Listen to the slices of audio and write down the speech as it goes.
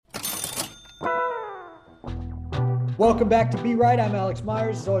Welcome back to Be Right. I'm Alex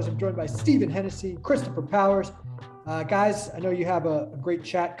Myers. As always, I'm joined by Stephen Hennessy, Christopher Powers. Guys, I know you have a great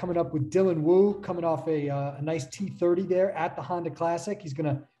chat coming up with Dylan Wu, coming off a nice T30 there at the Honda Classic. He's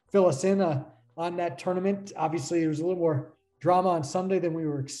going to fill us in on that tournament. Obviously, there was a little more drama on Sunday than we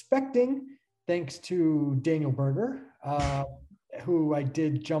were expecting, thanks to Daniel Berger, who I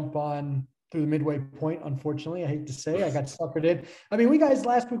did jump on through the midway point. Unfortunately, I hate to say, I got suckered in. I mean,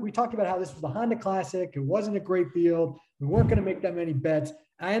 last week, we talked about how this was the Honda Classic. It wasn't a great field. We weren't going to make that many bets.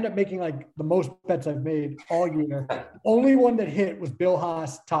 I ended up making like the most bets I've made all year. The only one that hit was Bill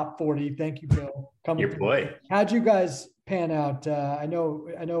Haas, top 40. Thank you, Bill. Your boy. How'd you guys pan out? I know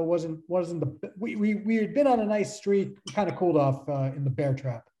it wasn't we had been on a nice streak. We kind of cooled off in the bear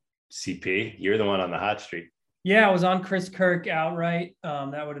trap. CP, you're the one on the hot streak. Yeah, I was on Chris Kirk outright.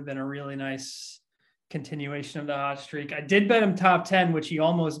 That would have been a really nice continuation of the hot streak. I did bet him top 10, which he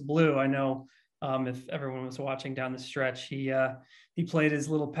almost blew. I know if everyone was watching down the stretch, he played his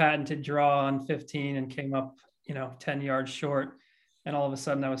little patented draw on 15 and came up, 10 yards short. And all of a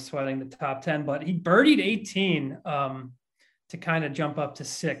sudden I was sweating the top 10, but he birdied 18 to kind of jump up to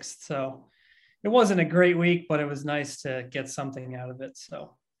 6th. So it wasn't a great week, but it was nice to get something out of it.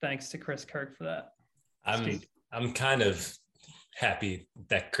 So thanks to Chris Kirk for that. I'm kind of happy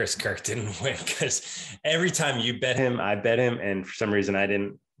that Chris Kirk didn't win, because every time you bet him, I bet him, and for some reason I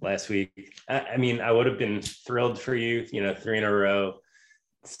didn't last week. I mean, I would have been thrilled for you, 3 in a row,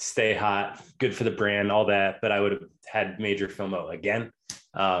 stay hot, good for the brand, all that, but I would have had major FOMO again.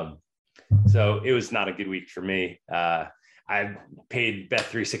 So it was not a good week for me. I paid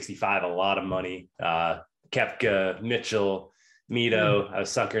Bet365 a lot of money. Koepka, Mitchell, Mito, I was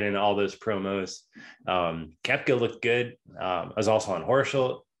suckered in all those promos. Koepka looked good. I was also on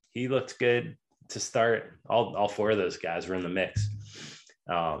Horschel. He looked good to start. All 4 of those guys were in the mix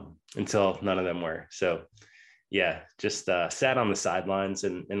until none of them were. So, yeah, just sat on the sidelines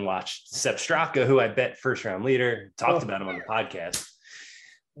and watched Sepp Straka, who I bet first round leader, talked about him on the podcast.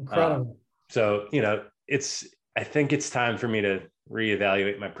 Incredible. So, I think it's time for me to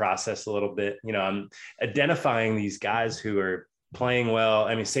reevaluate my process a little bit. I'm identifying these guys who are playing well.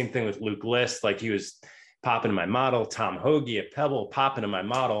 I mean, same thing with Luke List. Like, he was popping in my model. Tom Hoagie at Pebble popping in my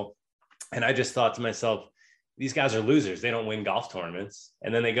model. And I just thought to myself, these guys are losers. They don't win golf tournaments.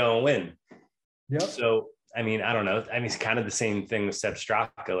 And then they go and win. Yep. So, I mean, I don't know. I mean, it's kind of the same thing with Sepp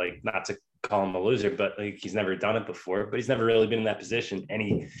Straka, like, not to call him a loser, but like, he's never done it before, but he's never really been in that position. And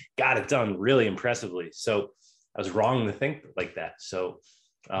he got it done really impressively. So I was wrong to think like that. So,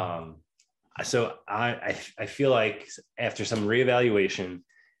 I feel like after some reevaluation,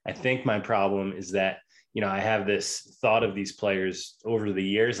 I think my problem is that, I have this thought of these players over the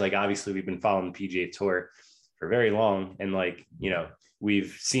years. Like, obviously we've been following the PGA Tour for very long. And like,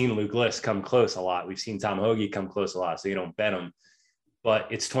 we've seen Luke List come close a lot. We've seen Tom Hoagie come close a lot. So you don't bet them, but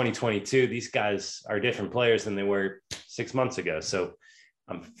it's 2022. These guys are different players than they were 6 months ago. So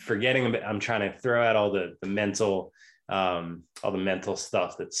I'm forgetting a bit. I'm trying to throw out all the mental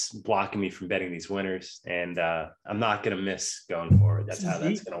stuff that's blocking me from betting these winners. And I'm not going to miss going forward. That's how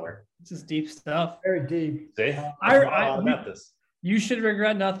that's going to work. This is deep stuff. Very deep. See, I about this. You should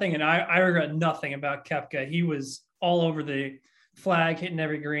regret nothing. And I regret nothing about Koepka. He was all over the flag, hitting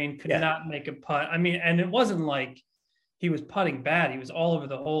every green, could not make a putt. I mean, and it wasn't like he was putting bad. He was all over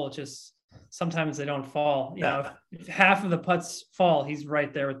the hole. It just, sometimes they don't fall. If half of the putts fall, he's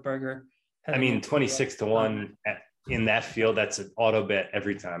right there with Berger. I mean, 26-1 in that field, that's an auto bet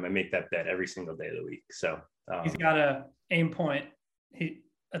every time. I make that bet every single day of the week. So he's got a aim point.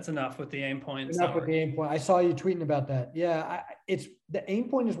 That's enough with the aim point. Enough with the aim point. I saw you tweeting about that. Yeah, it's the aim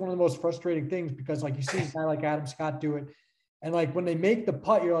point is one of the most frustrating things, because like you see a guy like Adam Scott do it, and like when they make the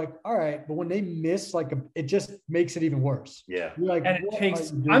putt, you're like, all right, but when they miss, like it just makes it even worse. Yeah. You're like, and it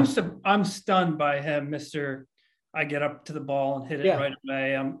takes. I'm stunned by him, Mister. I get up to the ball and hit it right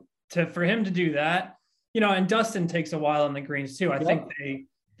away. For him to do that, and Dustin takes a while on the greens too. I think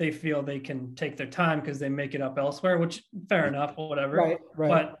they feel they can take their time because they make it up elsewhere, which fair enough, or whatever. Right.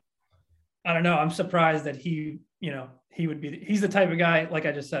 But I don't know. I'm surprised that he's the type of guy, like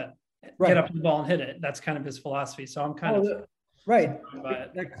I just said, get up to the ball and hit it. That's kind of his philosophy. So I'm kind of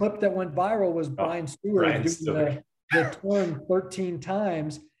That clip that went viral was Brian Stewart doing the turn 13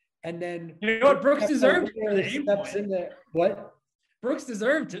 times, and then what Brooks deserved for the aim steps in there. What? Brooks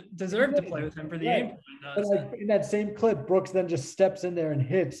deserved to play with him for the aim point. But like in that same clip, Brooks then just steps in there and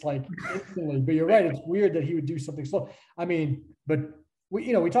hits like instantly. But you're right; it's weird that he would do something slow. I mean, but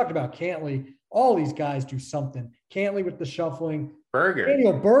we talked about Cantley. All these guys do something. Cantley with the shuffling, Berger.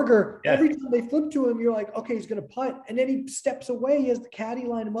 Daniel Berger, Yeah. every time they flip to him, you're like, okay, he's going to putt. And then he steps away. He has the caddy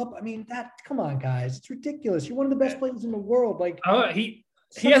line him up. I mean, come on, guys. It's ridiculous. You're one of the best players in the world. Like, he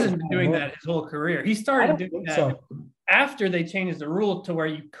hasn't been doing that his whole career. He started doing that after they changed the rule to where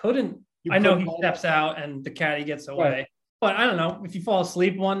you couldn't. I know he steps out and the caddy gets away. Right. But I don't know. If you fall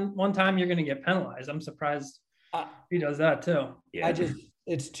asleep one time, you're going to get penalized. I'm surprised he does that too. Yeah.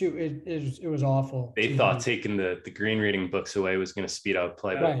 It was awful. They thought taking the green reading books away was going to speed up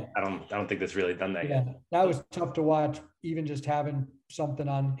play, but right. I don't think that's really done that yet. That was tough to watch, even just having something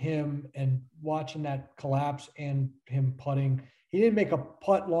on him and watching that collapse and him putting. He didn't make a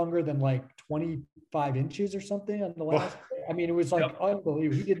putt longer than like 25 inches or something on the last. I mean, it was like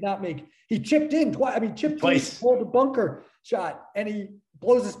unbelievable. He did not make. He chipped in twice. I mean, twice, pulled a bunker shot, and he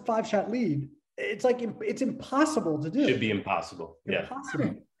blows his 5-shot lead. It's like it's impossible to do. Should be impossible. Yeah.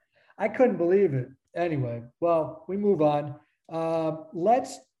 Impossible. I couldn't believe it. Anyway, well, we move on.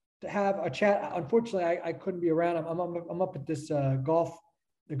 Let's have a chat. Unfortunately, I couldn't be around. I'm up at this the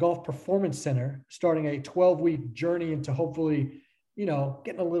Golf Performance Center, starting a 12-week journey into hopefully,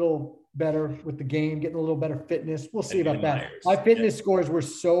 getting a little better with the game, getting a little better fitness. We'll see about that. My fitness scores were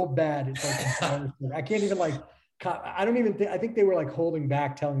so bad. It's like I can't even I think they were like holding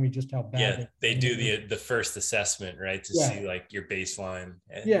back, telling me just how bad. Yeah, they do the first assessment, right? To see like your baseline.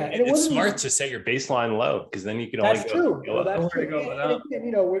 And and it's smart to set your baseline low because then you can only go up. That's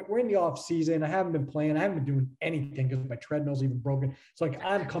true. We're in the off season. I haven't been playing. I haven't been doing anything because my treadmill's even broken. It's like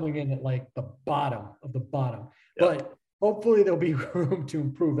I'm coming in at like the bottom of the bottom. Yep. But hopefully there'll be room to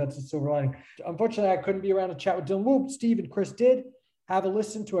improve. That's the silver lining. Unfortunately, I couldn't be around to chat with Dylan Wu. Steve and Chris did. Have a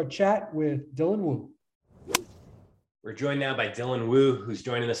listen to a chat with Dylan Wu. We're joined now by Dylan Wu, who's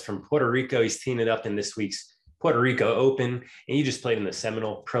joining us from Puerto Rico. He's teeing it up in this week's Puerto Rico Open, and he just played in the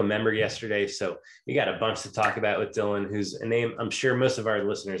Seminole Pro Member yesterday. So we got a bunch to talk about with Dylan, who's a name I'm sure most of our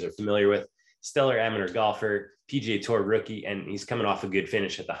listeners are familiar with. Stellar amateur golfer, PGA Tour rookie, and he's coming off a good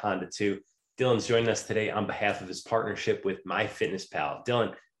finish at the Honda 2. Dylan's joining us today on behalf of his partnership with MyFitnessPal.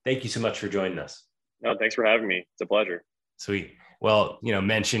 Dylan, thank you so much for joining us. No, thanks for having me. It's a pleasure. Sweet. Well,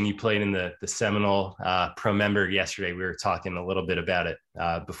 mention you played in the Seminole Pro Member yesterday. We were talking a little bit about it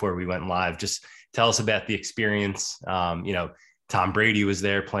before we went live. Just tell us about the experience. Tom Brady was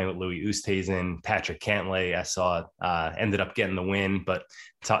there playing with Louis Oosthuizen, Patrick Cantlay. I saw ended up getting the win, but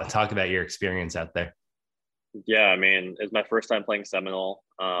talk about your experience out there. Yeah, I mean, it's my first time playing Seminole.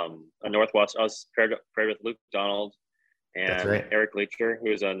 Northwestern. I was paired with Luke Donald and Eric Leacher,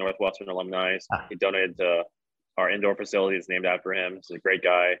 who is a Northwestern alumni. He donated to our indoor facility. Is named after him. He's a great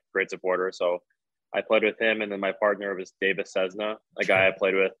guy, great supporter. So I played with him, and then my partner was Davis Cessna, a guy I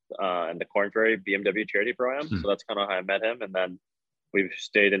played with in the Korn Ferry BMW Charity Pro-Am. So that's kind of how I met him, and then we've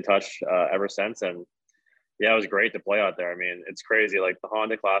stayed in touch ever since. And yeah, it was great to play out there. I mean, it's crazy. Like the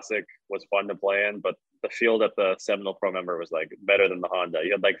Honda Classic was fun to play in, but the field at the Seminole Pro Member was like better than the Honda.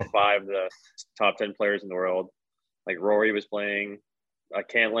 You had like 5 of the top 10 players in the world. Like Rory was playing,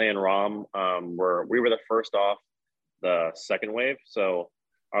 Cantlay and Rahm we were the first off the second wave. So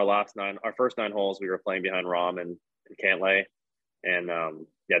our first 9 holes, we were playing behind Rahm and Cantlay, and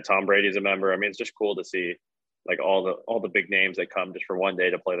Tom Brady's a member. I mean, it's just cool to see like all the big names that come just for one day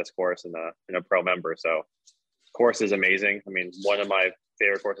to play this course in a pro member. So course is amazing. I mean, one of my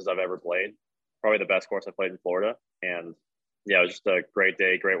favorite courses I've ever played, probably the best course I played in Florida. And yeah, it was just a great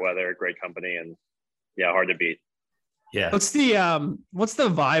day, great weather, great company, and yeah, hard to beat. Yeah. What's the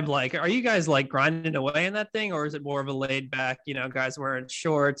vibe like? Are you guys like grinding away in that thing, or is it more of a laid back, guys wearing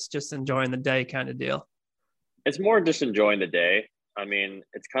shorts, just enjoying the day kind of deal? It's more just enjoying the day. I mean,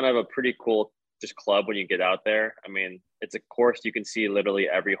 it's kind of a pretty cool just club when you get out there. I mean, it's a course you can see literally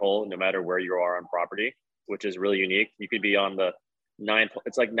every hole, no matter where you are on property, which is really unique. You could be on the 9th,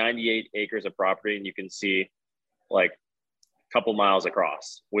 it's like 98 acres of property, and you can see like a couple miles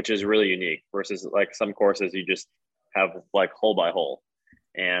across, which is really unique versus like some courses you just have like hole by hole.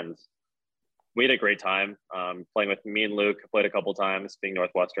 And we had a great time playing with me and Luke. I played a couple times being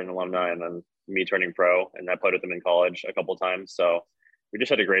Northwestern alumni, and then me turning pro, and I played with them in college a couple times. So we just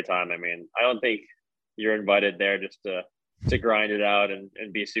had a great time. I mean, I don't think you're invited there just to grind it out and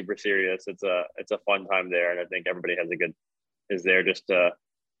be super serious. It's a fun time there, and I think everybody is there just to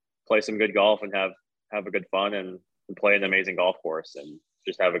play some good golf and have a good fun and play an amazing golf course and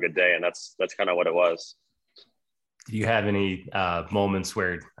just have a good day. And that's kind of what it was. Do you have any moments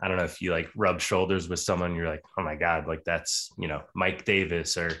where, I don't know, if you like rub shoulders with someone, you're like, oh my God, like that's, Mike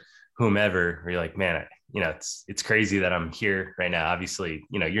Davis or whomever, or you're like, man, it's crazy that I'm here right now. Obviously,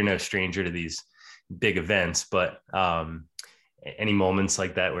 you're no stranger to these big events, but any moments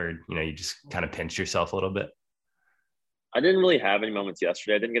like that where, you just kind of pinch yourself a little bit? I didn't really have any moments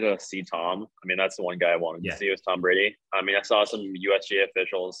yesterday. I didn't get to see Tom. I mean, that's the one guy I wanted to see was Tom Brady. I mean, I saw some USGA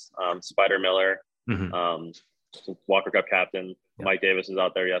officials, Spider Miller, Walker Cup captain, Mike Davis was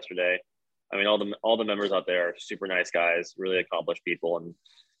out there yesterday. I mean, all the members out there are super nice guys, really accomplished people, and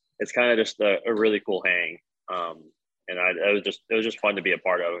it's kind of just a really cool hang. And it was just fun to be a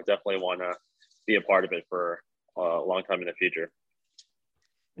part of. I definitely want to be a part of it for a long time in the future.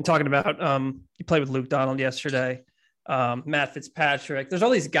 And talking about you played with Luke Donald yesterday, Matt Fitzpatrick. There's all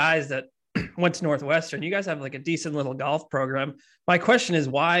these guys that went to Northwestern. You guys have like a decent little golf program. My question is,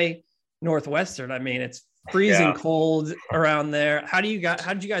 why Northwestern? I mean, it's freezing cold around there. How did you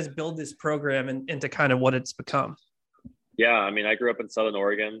guys build this program into kind of what it's become? Yeah, I mean, I grew up in Southern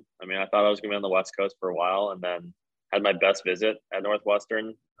Oregon. I mean, I thought I was going to be on the West Coast for a while, and then had my best visit at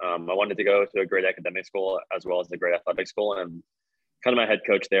Northwestern. I wanted to go to a great academic school as well as a great athletic school, and kind of my head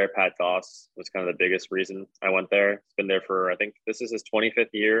coach there, Pat Goss, was kind of the biggest reason I went there. It's been there for, I think this is his 25th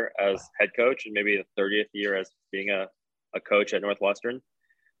year as head coach and maybe the 30th year as being a coach at Northwestern.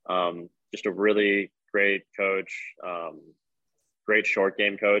 Just a really great coach, great short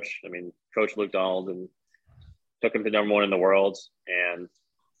game coach. I mean, Coach Luke Donald and took him to #1 in the world. And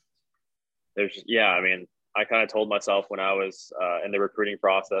I mean, I kind of told myself when I was in the recruiting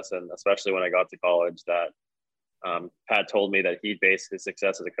process, and especially when I got to college, that Pat told me that he based his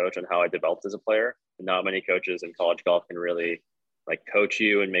success as a coach on how I developed as a player. And not many coaches in college golf can really like coach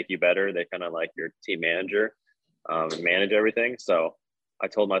you and make you better. They kind of like your team manager and manage everything. So I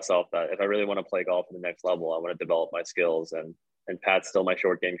told myself that if I really want to play golf at the next level, I want to develop my skills. And Pat's still my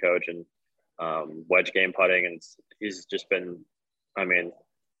short game coach and wedge game putting. And he's just been, I mean,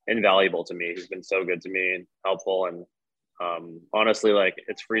 invaluable to me. He's been so good to me and helpful. And honestly, like,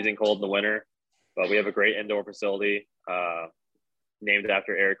 it's freezing cold in the winter, but we have a great indoor facility named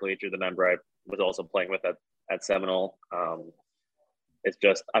after Eric Leacher, the member I was also playing with at Seminole. It's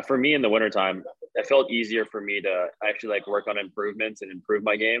just, for me in the wintertime, it felt easier for me to actually like work on improvements and improve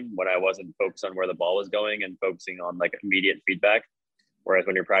my game when I wasn't focused on where the ball was going and focusing on like immediate feedback. Whereas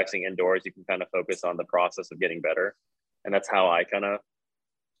when you're practicing indoors, you can kind of focus on the process of getting better. And that's how I kind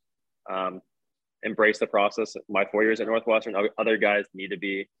of embrace the process. My 4 years at Northwestern, other guys need to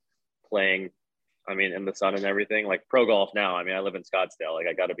be playing, I mean, in the sun and everything, like pro golf now. I mean, I live in Scottsdale, like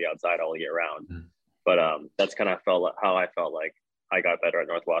I got to be outside all year round. But that's kind of how I felt like I got better at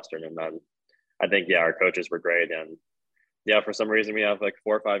Northwestern. And then I think, our coaches were great. And for some reason we have like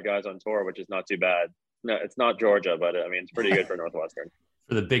 4 or 5 guys on tour, which is not too bad. No, it's not Georgia, but I mean, it's pretty good for Northwestern.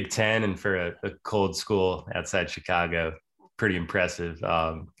 For the Big Ten and for a cold school outside Chicago, pretty impressive.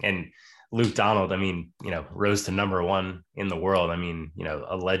 And Luke Donald, I mean, rose to #1 in the world. I mean,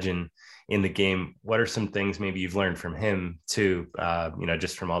 a legend in the game. What are some things maybe you've learned from him too,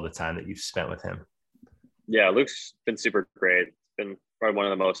 just from all the time that you've spent with him? Yeah, Luke's been super great. Been probably one of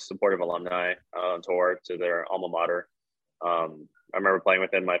the most supportive alumni on tour to their alma mater. I remember playing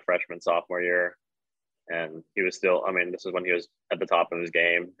with him my freshman, sophomore year, and he was still, I mean, this is when he was at the top of his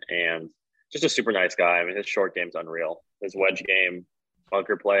game, and just a super nice guy. I mean, his short game's unreal. His wedge game,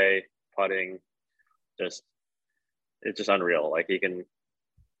 bunker play, putting, it's just unreal. Like, he can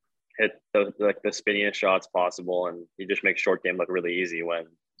hit the spinniest shots possible, and he just makes short game look really easy when,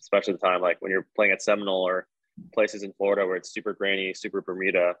 especially the time, like when you're playing at Seminole or places in Florida where it's super grainy, super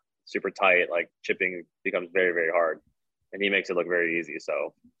Bermuda, super tight, like chipping becomes very, very hard, and he makes it look very easy.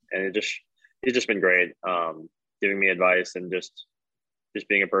 So, and he's just been great, giving me advice and just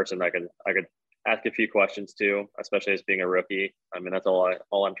being a person I could ask a few questions to, especially as being a rookie. I mean, that's all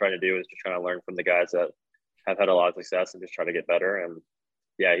I'm trying to do is just trying to learn from the guys that have had a lot of success and just try to get better. And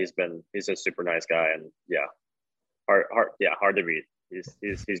he's a super nice guy, and hard to beat.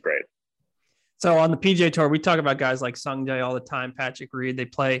 He's great. So on the PGA Tour, we talk about guys like Sung Jae all the time, Patrick Reed. They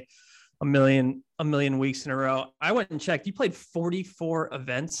play a million weeks in a row. I went and checked. You played 44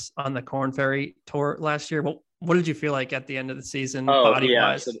 events on the Korn Ferry Tour last year. What did you feel like at the end of the season,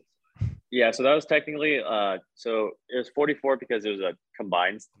 body-wise? So that was technically so it was 44 because it was a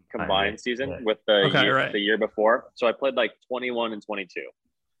combined season with the year before. So I played like 21 and 22,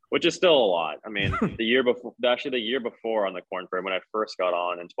 which is still a lot. I mean, the year before on the Korn Ferry, when I first got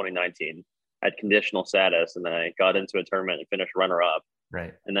on in 2019, I had conditional status, and then I got into a tournament and finished runner-up.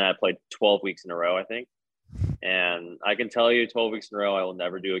 Right. And then I played 12 weeks in a row, I think. And I can tell you 12 weeks in a row I will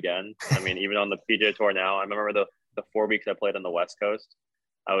never do again. I mean, even on the PGA Tour now, I remember the 4 weeks I played on the West Coast,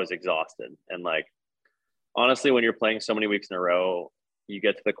 I was exhausted. And like, honestly, when you're playing so many weeks in a row, you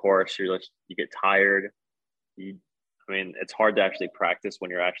get to the course, you get tired. It's hard to actually practice when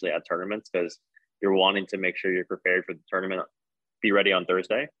you're actually at tournaments because you're wanting to make sure you're prepared for the tournament, be ready on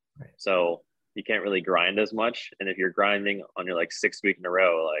Thursday. Right. So you can't really grind as much. And if you're grinding on your like 6th week in a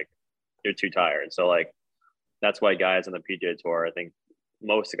row, like you're too tired. So like that's why guys on the PGA Tour, I think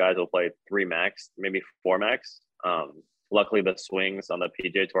most guys will play 3 max, maybe 4 max. Luckily, the swings on the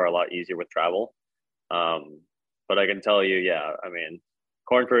PGA Tour are a lot easier with travel. But I can tell you, yeah, I mean,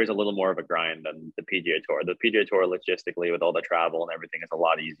 Corn Ferry is a little more of a grind than the PGA Tour. The PGA Tour, logistically, with all the travel and everything, is a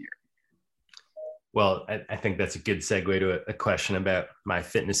lot easier. Well, I think that's a good segue to a question about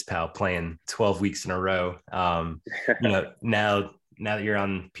MyFitnessPal playing 12 weeks in a row. Now that you're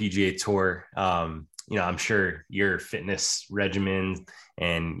on PGA Tour, I'm sure your fitness regimen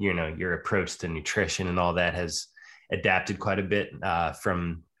and, your approach to nutrition and all that has adapted quite a bit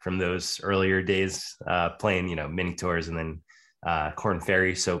from those earlier days playing, mini tours and then Corn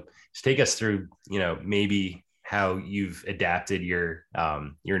Ferry. So just take us through, maybe how you've adapted your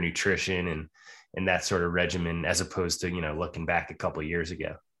nutrition and that sort of regimen as opposed to, looking back a couple of years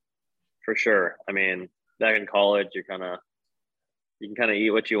ago. For sure. I mean, back in college, you can kind of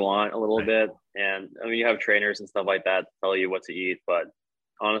eat what you want a little right. bit. And I mean, you have trainers and stuff like that tell you what to eat. But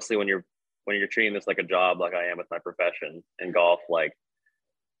honestly, when you're treating this like a job, like I am with my profession in golf, like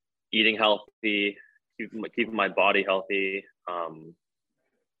eating healthy, keeping my body healthy,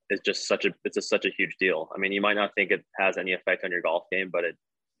 is just such a huge deal. I mean, you might not think it has any effect on your golf game, but it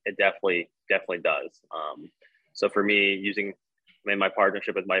definitely does. So for me, my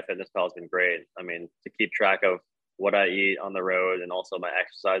partnership with MyFitnessPal has been great. I mean, to keep track of what I eat on the road and also my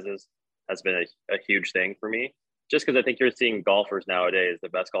exercises has been a huge thing for me. Just because I think you're seeing golfers nowadays, the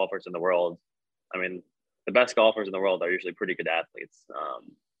best golfers in the world. I mean, the best golfers in the world are usually pretty good athletes.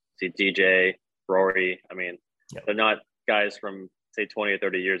 See DJ, Rory. I mean, yep. They're not guys from say 20 or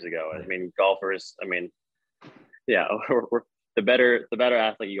 30 years ago. Right. I mean, golfers. I mean, yeah, the better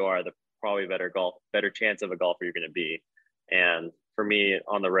athlete you are, the probably better chance of a golfer you're going to be. And for me,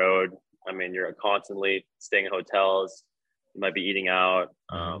 on the road, I mean, you're constantly staying in hotels. You might be eating out.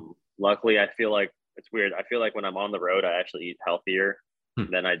 Luckily, I feel like it's weird. I feel like when I'm on the road, I actually eat healthier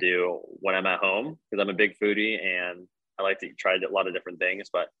than I do when I'm at home because I'm a big foodie and I like to try a lot of different things.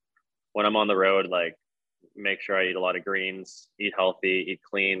 But when I'm on the road, like make sure I eat a lot of greens, eat healthy, eat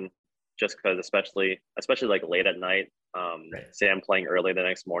clean, just because especially like late at night, right. say I'm playing early the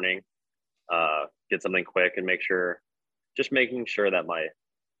next morning, get something quick and making sure that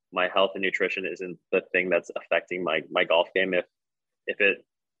my health and nutrition isn't the thing that's affecting my golf game.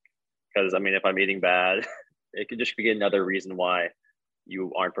 Because I mean, if I'm eating bad, it could just be another reason why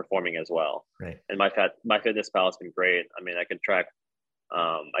you aren't performing as well. Right. And MyFitnessPal has been great. I mean, I can track,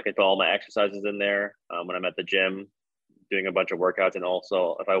 I can put all my exercises in there when I'm at the gym doing a bunch of workouts. And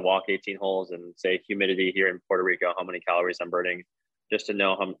also if I walk 18 holes and say humidity here in Puerto Rico, how many calories I'm burning, just to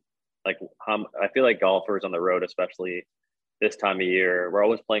know how I feel like golfers on the road, especially this time of year, we're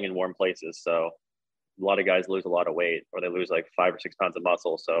always playing in warm places. So a lot of guys lose a lot of weight or they lose like 5 or 6 pounds of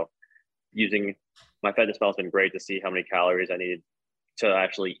muscle. So using MyFitnessPal has been great to see how many calories I need to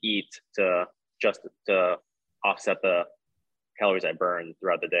actually eat to offset the calories I burn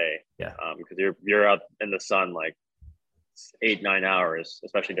throughout the day. Yeah. Because you're out in the sun like 8-9 hours,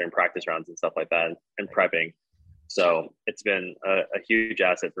 especially during practice rounds and stuff like that, and prepping. So it's been a huge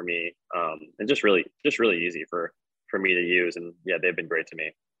asset for me, and just really easy for me to use. And yeah, they've been great to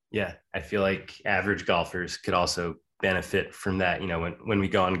me. Yeah, I feel like average golfers could also benefit from that. When we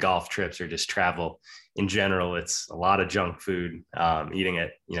go on golf trips or just travel in general, it's a lot of junk food, eating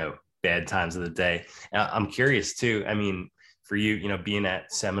at bad times of the day. I'm curious too. I mean, for you, being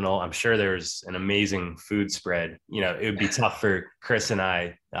at Seminole, I'm sure there's an amazing food spread. It would be tough for Chris and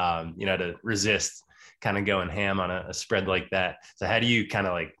I, to resist kind of going ham on a spread like that. So how do you kind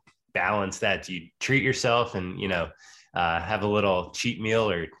of like balance that? Do you treat yourself and, have a little cheat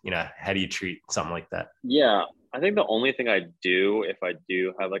meal, or, how do you treat something like that? Yeah. I think the only thing I do if I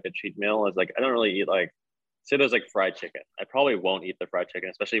do have like a cheat meal is like, I don't really eat like, say there's like fried chicken. I probably won't eat the fried chicken,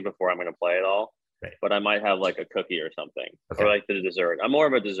 especially before I'm going to play at all. Right. But I might have like a cookie or something, okay. or like the dessert. I'm more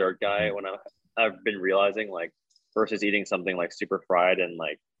of a dessert guy when I've been realizing like versus eating something like super fried and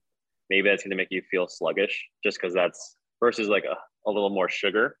like maybe that's going to make you feel sluggish just because that's versus like a little more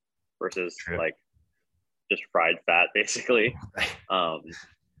sugar versus True. Like just fried fat basically.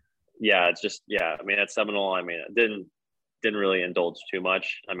 Yeah, it's just, yeah. I mean, at Seminole, I mean, I didn't really indulge too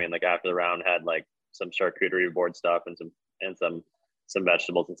much. I mean, like after the round had like some charcuterie board stuff and some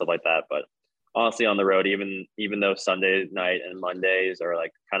vegetables and stuff like that. But honestly, on the road, even though Sunday night and Mondays are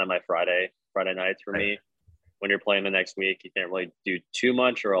like kind of my Friday nights for me, when you're playing the next week, you can't really do too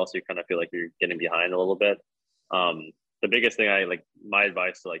much, or else you kind of feel like you're getting behind a little bit. The biggest thing my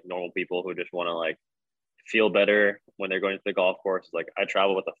advice to like normal people who just want to like feel better when they're going to the golf course. Like I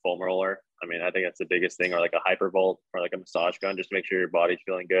travel with a foam roller. I mean, I think that's the biggest thing, or like a Hypervolt or like a massage gun, just to make sure your body's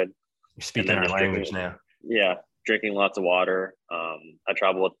feeling good. You're speaking our language now. Yeah. Drinking lots of water. I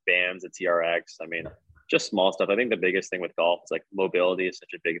travel with bands at TRX. I mean, just small stuff. I think the biggest thing with golf is like mobility is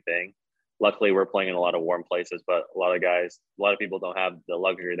such a big thing. Luckily, we're playing in a lot of warm places, but a lot of people don't have the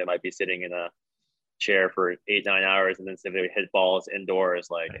luxury. They might be sitting in a chair for 8-9 hours, and then if they hit balls indoors,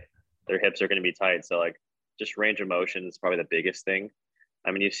 like their hips are going to be tight. So like just range of motion is probably the biggest thing.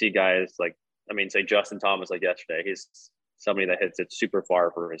 I mean, you see guys like, say Justin Thomas, like yesterday, he's somebody that hits it super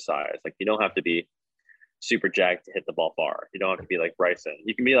far for his size. Like you don't have to be super jacked to hit the ball far. You don't have to be like Bryson.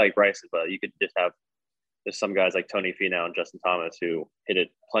 You can be like Bryson, but you could just have, there's some guys like Tony Finau and Justin Thomas who hit it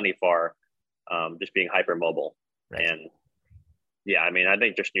plenty far, just being hyper mobile. Right. And yeah, I mean, I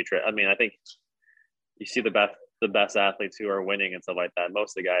think just I think you see the best athletes who are winning and stuff like that.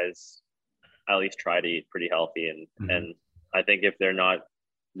 Most of the guys at least try to eat pretty healthy. And I think if they're not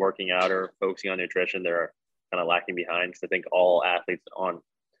working out or focusing on nutrition, they're kind of lacking behind, because I think all athletes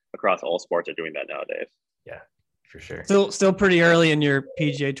across all sports are doing that nowadays. Yeah, for sure. Still pretty early in your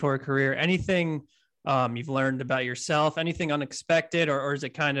PGA Tour career. Anything you've learned about yourself? Anything unexpected, or is it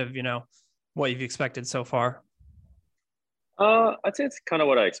kind of, what you've expected so far? I'd say it's kind of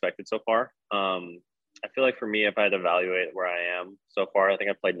what I expected so far. I feel like for me, if I had to evaluate where I am so far, I think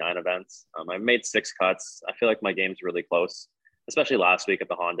I've played 9 events. I've made 6 cuts. I feel like my game's really close, especially last week at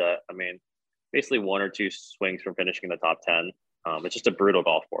the Honda. I mean, basically 1 or 2 swings from finishing in the top 10. It's just a brutal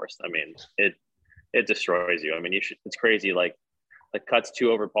golf course. I mean, it destroys you. I mean, it's crazy. Like cuts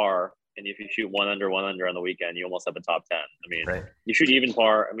 2 over par, and if you shoot 1 under on the weekend, you almost have a top 10. I mean, right. You shoot even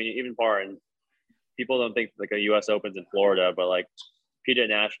par. I mean, even par, and people don't think like a U.S. Open's in Florida, but like PGA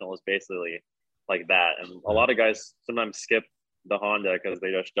National is basically like that. And a lot of guys sometimes skip the Honda because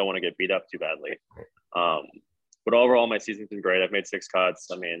they just don't want to get beat up too badly. But overall, my season's been great. I've made 6 cuts.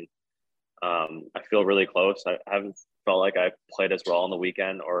 I mean, I feel really close. I haven't felt like I played as well on the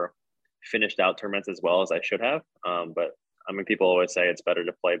weekend or finished out tournaments as well as I should have. But I mean, people always say it's better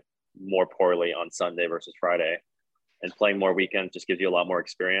to play more poorly on Sunday versus Friday, and playing more weekends just gives you a lot more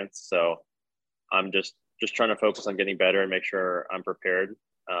experience. So I'm just trying to focus on getting better and make sure I'm prepared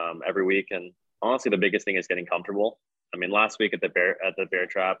every week. And honestly, the biggest thing is getting comfortable. I mean, last week at the Bear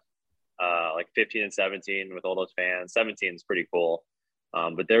Trap, like 15 and 17 with all those fans, 17 is pretty cool.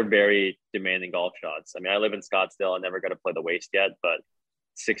 But they're very demanding golf shots. I mean, I live in Scottsdale. I never got to play the Waste yet, but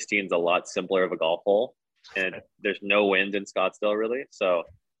 16 is a lot simpler of a golf hole, and there's no wind in Scottsdale really. So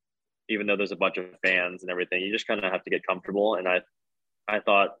even though there's a bunch of fans and everything, you just kind of have to get comfortable. And I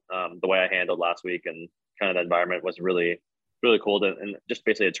thought the way I handled last week and kind of the environment was really, really cool and just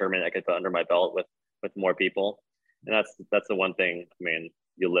basically a tournament I could put under my belt with more people. And that's the one thing, I mean,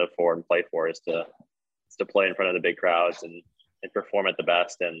 you live for and play for is to play in front of the big crowds and perform at the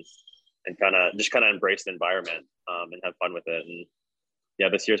best and kind of embrace the environment and have fun with it. And yeah,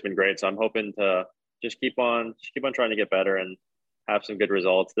 this year's been great. So I'm hoping to just keep on trying to get better and have some good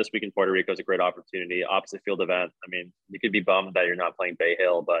results. This week in Puerto Rico is a great opportunity, opposite field event. I mean, you could be bummed that you're not playing Bay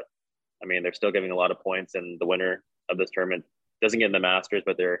Hill, but I mean, they're still giving a lot of points, and the winner of this tournament doesn't get in the Masters,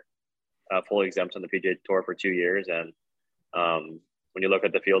 but they're fully exempt on the PGA Tour for 2 years. And when you look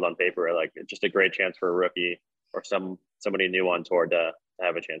at the field on paper, like it's just a great chance for a rookie or somebody new on tour to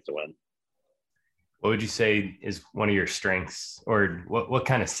have a chance to win. What would you say is one of your strengths, or what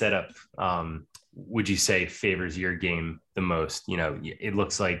kind of setup would you say favors your game the most? It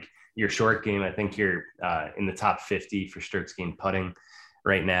looks like your short game, I think you're in the top 50 for strokes gained putting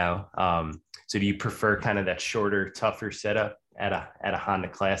right now. So do you prefer kind of that shorter, tougher setup at a Honda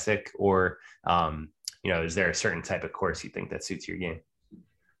Classic, or is there a certain type of course you think that suits your game?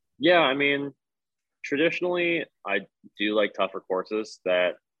 Yeah, I mean, traditionally, I do like tougher courses.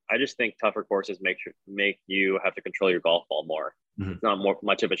 That I just think tougher courses make you have to control your golf ball more. Mm-hmm. It's not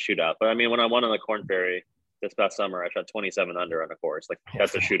much of a shootout. But I mean, when I won on the Corn Ferry this past summer, I shot 27 under on a course. Like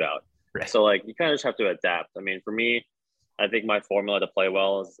that's a shootout. Right. So like you kind of just have to adapt. I mean, for me, I think my formula to play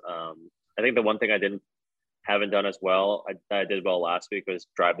well is I think the one thing I haven't done as well I did well last week was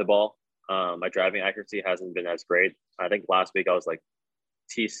drive the ball. My driving accuracy hasn't been as great. I think last week I was like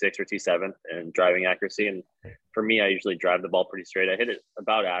T6 or T7 in driving accuracy. And for me, I usually drive the ball pretty straight. I hit it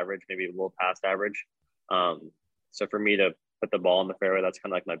about average, maybe a little past average. So for me to put the ball in the fairway, that's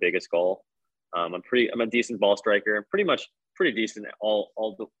kind of like my biggest goal. I'm a decent ball striker, pretty decent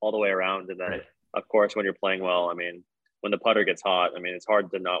all the way around. And then of course, when you're playing well, I mean, when the putter gets hot, I mean, it's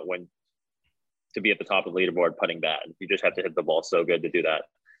hard to not win, to be at the top of the leaderboard putting bad. You just have to hit the ball so good to do that.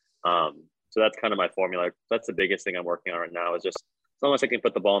 So that's kind of my formula. That's the biggest thing I'm working on right now is just as long as I can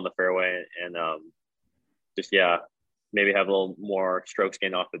put the ball in the fairway and just maybe have a little more strokes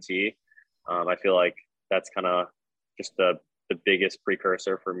gained off the tee. I feel like that's kind of just the biggest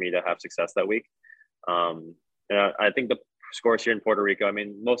precursor for me to have success that week. And I think the scores here in Puerto Rico, I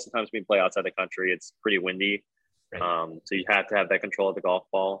mean, most of the times we play outside the country, it's pretty windy. Right. So you have to have that control of the golf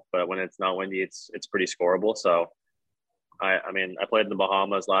ball, but when it's not windy, it's pretty scoreable. So I mean, I played in the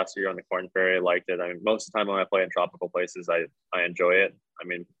Bahamas last year on the Korn Ferry. I liked it. I mean, most of the time when I play in tropical places, I enjoy it. I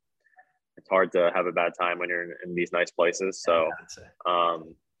mean, it's hard to have a bad time when you're in these nice places. So,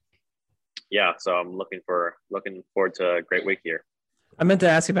 so I'm looking forward to a great week here. I meant to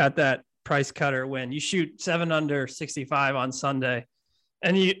ask about that Price Cutter win. You shoot 7 under 65 on Sunday,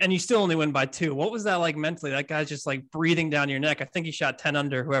 and you still only win by 2. What was that like mentally? That guy's just like breathing down your neck. I think he shot 10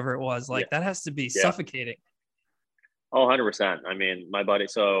 under, whoever it was. Like that has to be suffocating. Oh, 100%. I mean, my buddy,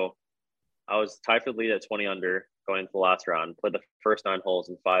 so I was tied for the lead at 20 under going into the last round, played the first 9 holes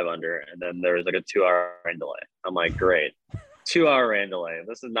in 5 under, and then there was like a 2-hour rain delay. I'm like, great. 2-hour rain delay.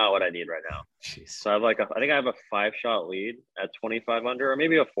 This is not what I need right now. Jeez. So I have I think I have a 5-shot lead at 25 under, or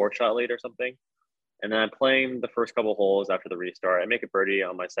maybe a 4-shot lead or something. And then I'm playing the first couple holes after the restart. I make a birdie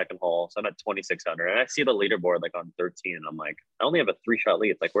on my second hole. So I'm at 26 under. And I see the leaderboard like on 13. And I'm like, I only have a 3-shot lead.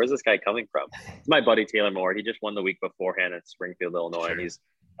 It's like, where's this guy coming from? It's my buddy Taylor Moore. He just won the week beforehand at Springfield, Illinois. Sure. And he's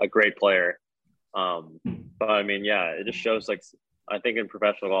a great player. But I mean, it just shows like, I think in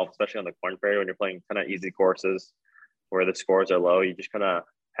professional golf, especially on the Korn Ferry, when you're playing kind of easy courses where the scores are low, you just kind of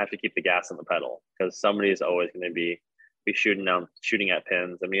have to keep the gas on the pedal because somebody is always going to be shooting at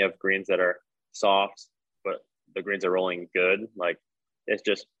pins. I mean, you have greens that are soft, but the greens are rolling good. Like it's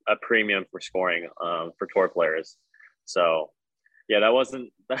just a premium for scoring for tour players. So that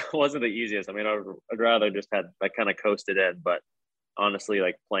wasn't the easiest. I mean, I'd rather just had like kind of coasted in, but honestly,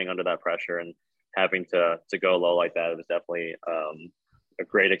 like playing under that pressure and having to go low like that, it was definitely a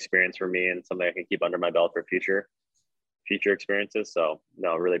great experience for me and something I can keep under my belt for future experiences. So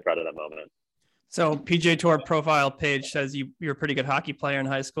no, really proud of that moment. So PGA Tour profile page says you're a pretty good hockey player in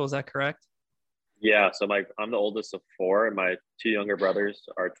high school. Is that correct? Yeah. So I'm the oldest of 4 and my 2 younger brothers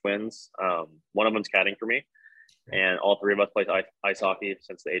are twins. One of them's caddying for me and all 3 of us play ice hockey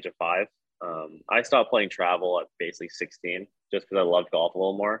since the age of 5. I stopped playing travel at basically 16 just because I loved golf a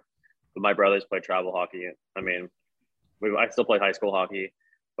little more. But my brothers play travel hockey. I mean, I still play high school hockey,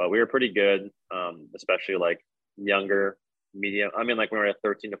 but we were pretty good, especially like younger, medium. I mean, like when we were at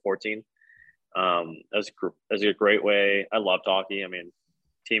 13 to 14. It was a great way. I loved hockey. I mean,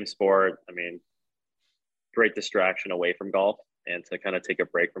 team sport. I mean, great distraction away from golf and to kind of take a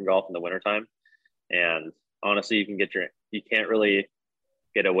break from golf in the wintertime. And honestly, you can't really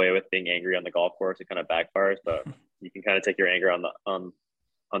get away with being angry on the golf course. It kind of backfires, but you can kind of take your anger on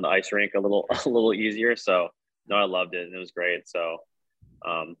the ice rink a little easier. So no, I loved it and it was great. So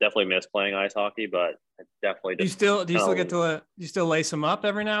definitely miss playing ice hockey, but I definitely do you still lace them up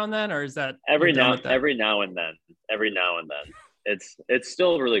every now and then, or is that every now and then? It's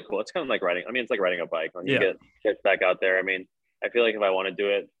still really cool. It's kind of like riding. I mean, it's like riding a bike when you get back out there. I mean, I feel like if I want to do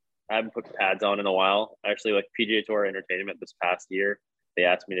it, I haven't put pads on in a while. Actually, like PGA Tour Entertainment this past year, they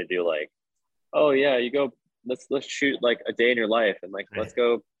asked me to do like, oh yeah, you go, let's shoot like a day in your life and like let's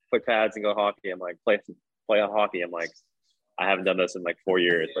go put pads and go hockey. I'm like play hockey. I'm like, I haven't done this in like 4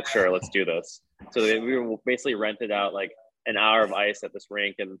 years, but sure, let's do this. So we were basically rented out like an hour of ice at this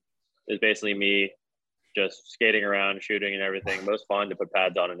rink, and it was basically me just skating around, shooting and everything. It was fun to put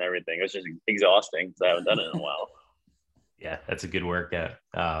pads on and everything. It was just exhausting because I haven't done it in a while. Yeah, that's a good workout.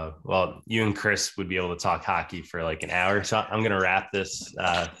 Well, you and Chris would be able to talk hockey for like an hour. So I'm going to wrap this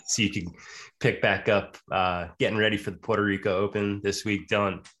so you can pick back up getting ready for the Puerto Rico Open this week.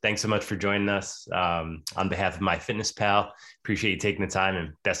 Dylan, thanks so much for joining us. On behalf of MyFitnessPal, appreciate you taking the time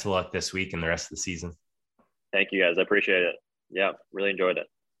and best of luck this week and the rest of the season. Thank you, guys. I appreciate it. Yeah, really enjoyed it.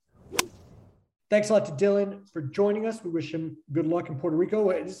 Thanks a lot to Dylan for joining us. We wish him good luck in Puerto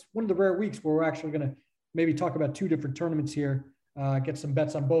Rico. It's one of the rare weeks where we're actually going to maybe talk about 2 different tournaments here, get some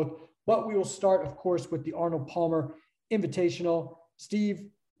bets on both. But we will start, of course, with the Arnold Palmer Invitational. Steve,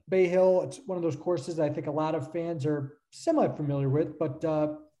 Bay Hill, it's one of those courses that I think a lot of fans are semi-familiar with, but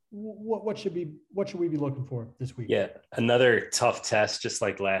what should we be looking for this week? Yeah, another tough test, just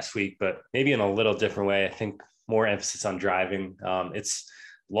like last week, but maybe in a little different way. I think more emphasis on driving. It's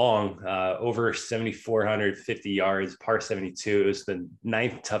long, over 7,450 yards, par 72. It was the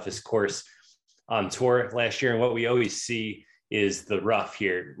 9th toughest course on tour last year. And what we always see is the rough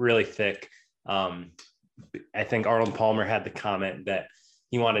here, really thick. I think Arnold Palmer had the comment that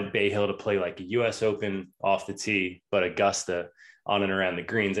he wanted Bay Hill to play like a US Open off the tee, but Augusta on and around the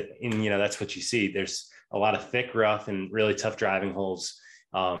greens. And, that's what you see. There's a lot of thick rough and really tough driving holes.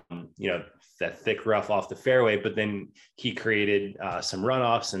 you know, that thick rough off the fairway, but then he created some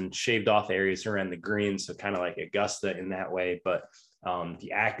runoffs and shaved off areas around the green. So kind of like Augusta in that way, but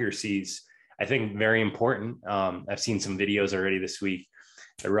the accuracies, I think, very important. I've seen some videos already this week,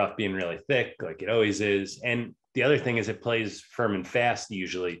 the rough being really thick, like it always is. And the other thing is it plays firm and fast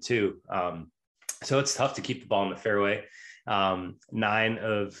usually too. So it's tough to keep the ball in the fairway. 9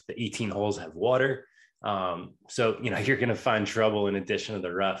 of the 18 holes have water. So, you know, you're going to find trouble in addition to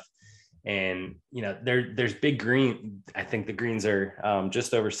the rough. And, you know, there's big green. I think the greens are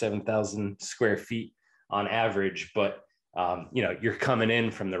just over 7,000 square feet on average, but, you know, you're coming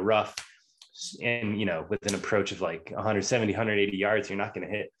in from the rough and, you know, with an approach of like 170, 180 yards, you're not going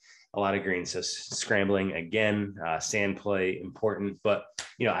to hit a lot of greens. So scrambling again, sand play important, but,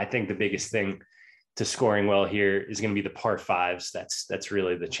 you know, I think the biggest thing to scoring well here is going to be the par fives. That's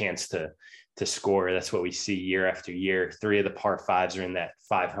really the chance to score. That's what we see year after year. 3 of the par fives are in that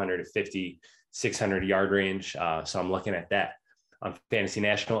 550, 600 yard range. So I'm looking at that on Fantasy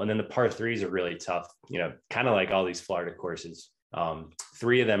National. And then the par threes are really tough, you know, kind of like all these Florida courses.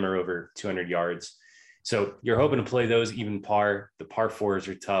 3 of them are over 200 yards. So you're hoping to play those even par. The par fours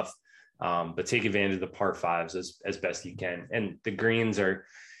are tough, but take advantage of the par fives as best you can. And the greens are,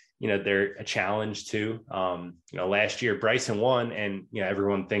 you know, they're a challenge too. You know, last year Bryson won, and, you know,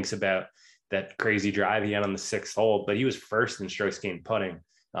 everyone thinks about that crazy drive he had on the 6th hole, but he was first in strokes gained putting.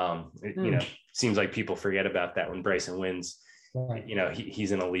 You know, seems like people forget about that when Bryson wins. Right. You know,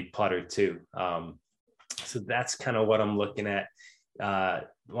 he's an elite putter too. So that's kind of what I'm looking at. Want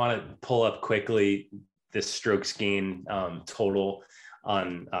to pull up quickly this strokes gained total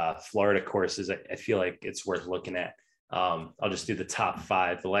on Florida courses. I feel like it's worth looking at. I'll just do the top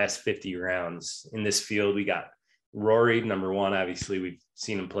 5, the last 50 rounds in this field. We got Rory, number 1. Obviously, we've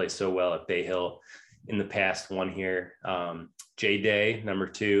seen him play so well at Bay Hill in the past, 1 here. Jay Day, number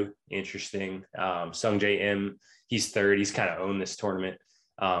 2, interesting. Sung Jae Im, he's 3rd. He's kind of owned this tournament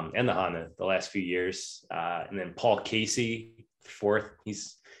and the Honda the last few years. And then Paul Casey, 4th.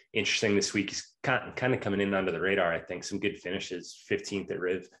 He's interesting this week. He's kind of coming in under the radar, I think. Some good finishes, 15th at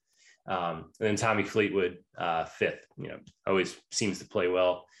Riv. And then Tommy Fleetwood, 5th, you know, always seems to play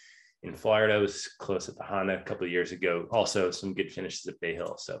well in Florida. Was close at the Honda a couple of years ago. Also some good finishes at Bay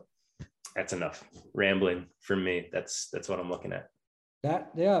Hill. So that's enough rambling from me. That's what I'm looking at.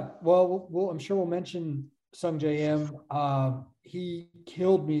 Yeah. Well, I'm sure we'll mention Sung Jae Im. He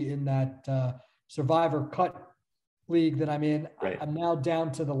killed me in that Survivor Cut league that I'm in. Right. I'm now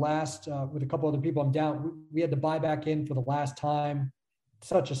down to the last with a couple other people. I'm down. We had to buy back in for the last time.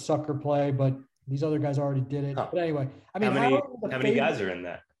 Such a sucker play, but these other guys already did it. But anyway, I mean, how many guys are in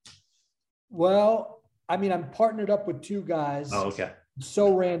that? Well, I mean, I'm partnered up with 2 guys. Oh, okay.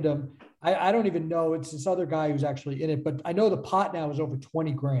 So random. I don't even know. It's this other guy who's actually in it, but I know the pot now is over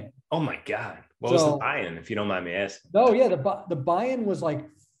 20 grand. Oh my God. What was the buy-in, if you don't mind me asking? No, yeah. The buy-in was like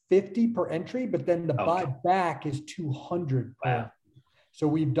 50 per entry, but then the buy back is 200. Wow. So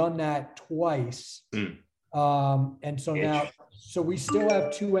we've done that twice. And so now, so we still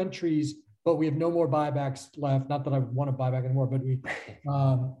have 2 entries, but we have no more buybacks left. Not that I want to buy back anymore, but we,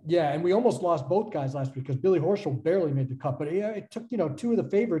 and we almost lost both guys last week because Billy Horschel barely made the cut. But yeah, it took, 2 of the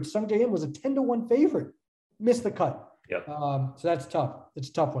favorites. Sung Jae Im was a 10-1 favorite, missed the cut. Yep. So that's tough. It's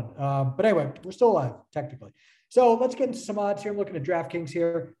a tough one. But anyway, we're still alive technically. So let's get into some odds here. I'm looking at DraftKings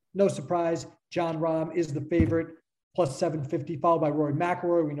here. No surprise, Jon Rahm is the favorite, plus 750, followed by Rory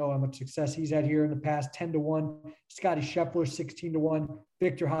McIlroy. We know how much success he's had here in the past, 10-1. Scotty Scheffler, 16-1.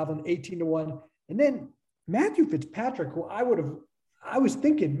 Victor Hovland, 18-1. And then Matthew Fitzpatrick, who I was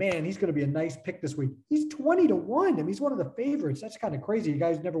thinking, man, he's going to be a nice pick this week. He's 20-1. I mean, he's one of the favorites. That's kind of crazy. You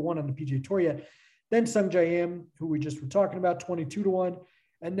guys never won on the PGA Tour yet. Then Sung Jae Im, who we just were talking about, 22-1.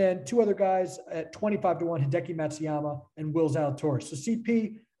 And then 2 other guys at 25-1, Hideki Matsuyama and Will Zalatoris. So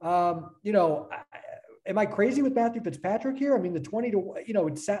CP, am I crazy with Matthew Fitzpatrick here? I mean, the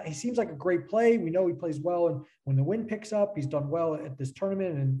 20-1, he seems like a great play. We know he plays well. And when the wind picks up, he's done well at this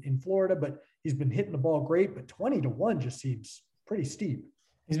tournament in Florida, but he's been hitting the ball great. But 20-1 just seems pretty steep.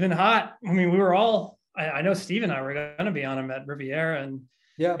 He's been hot. I mean, we were all, I know Steve and I were going to be on him at Riviera, and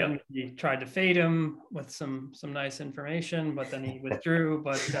we tried to fade him with some nice information, but then he withdrew.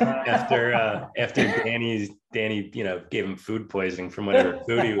 But after Danny, gave him food poisoning from whatever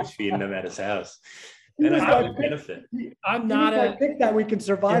food he was feeding him at his house. Then I would benefit. I'm not I think that we can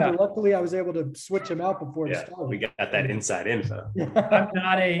survive. Yeah. Luckily, I was able to switch him out before it started. We got that inside info.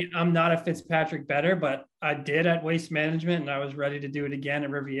 I'm not a Fitzpatrick bettor, but I did at Waste Management, and I was ready to do it again at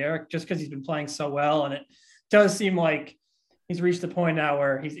Riviera just because he's been playing so well, and it does seem like he's reached the point now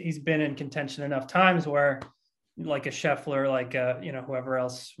where he's been in contention enough times where like a Scheffler, like whoever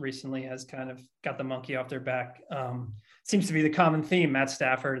else recently has kind of got the monkey off their back. Seems to be the common theme, Matt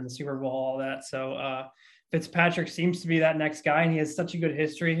Stafford and the Super Bowl, all that. So Fitzpatrick seems to be that next guy, and he has such a good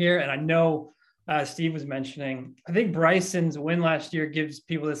history here. And I know Steve was mentioning, I think Bryson's win last year gives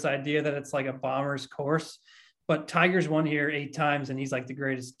people this idea that it's like a bomber's course, but Tiger's won here 8 times, and he's like the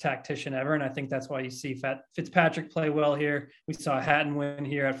greatest tactician ever. And I think that's why you see Fitzpatrick play well here. We saw Hatton win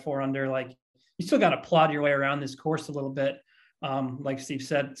here at 4 under. Like, you still got to plod your way around this course a little bit. Like Steve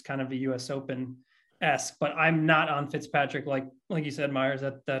said, it's kind of a U.S. Open-esque, but I'm not on Fitzpatrick. Like you said, Myers,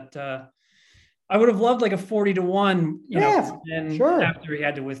 that I would have loved like a 40-1, and sure. after he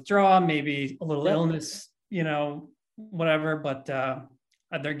had to withdraw, maybe a little illness, whatever, but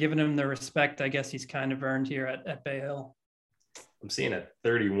they're giving him the respect I guess he's kind of earned here at Bay Hill. I'm seeing a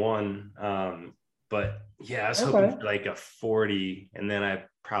 31. But yeah, I was hoping for like a 40, and then I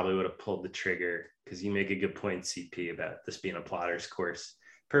probably would have pulled the trigger, because you make a good point, CP, about this being a plotter's course.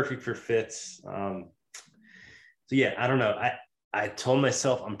 Perfect for Fitz. So yeah, I don't know. I told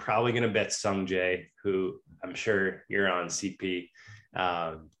myself I'm probably going to bet Sung Jae, who I'm sure you're on, CP.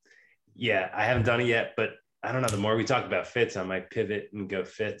 Yeah, I haven't done it yet, but I don't know. The more we talk about Fitz, I might pivot and go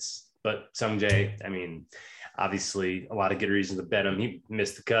Fitz. But Sung Jae, I mean, obviously a lot of good reasons to bet him. He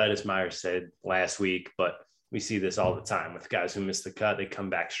missed the cut, as Myers said last week, but we see this all the time with guys who miss the cut. They come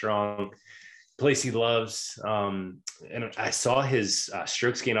back strong. Place he loves. And I saw his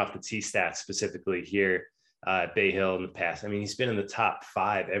strokes gain off the tee stats specifically here at Bay Hill in the past. I mean, he's been in the top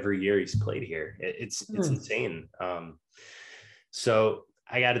 5 every year he's played here. It's insane. So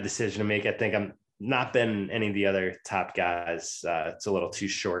I got a decision to make. I think I'm not betting any of the other top guys. It's a little too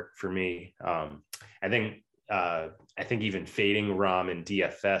short for me. I think even fading Rahm in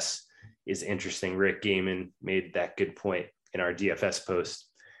DFS is interesting. Rick Gaiman made that good point in our DFS post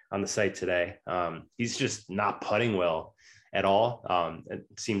on the site today. He's just not putting well at all. It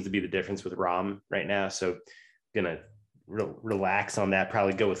seems to be the difference with Rahm right now. So gonna relax on that.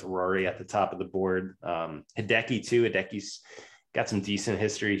 Probably go with Rory at the top of the board. Hideki too. Hideki's got some decent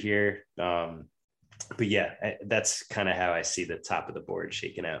history here. But yeah, that's kind of how I see the top of the board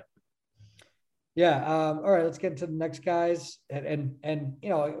shaking out. Yeah. All right, let's get into the next guys. And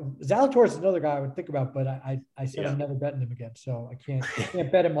Zalatoris is another guy I would think about, but I said I'm never betting him again, so I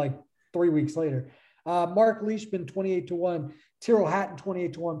can't bet him like 3 weeks later. Mark Leishman 28-1, Tyrrell Hatton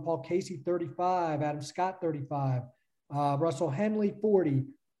 28-1, Paul Casey 35, Adam Scott 35, Russell Henley 40,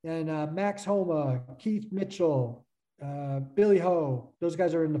 and Max Homa, Keith Mitchell, Billy Ho. Those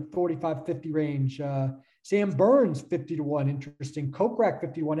guys are in the 45-50 range. Sam Burns 50-1, interesting. Kokrak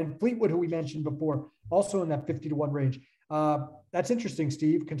 51, and Fleetwood, who we mentioned before, also in that 50-1 range. That's interesting,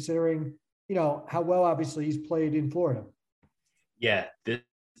 Steve, considering how well obviously he's played in Florida. Yeah,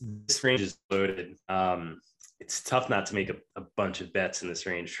 this range is loaded. It's tough not to make a bunch of bets in this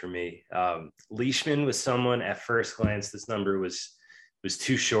range for me. Leishman was someone at first glance, this number was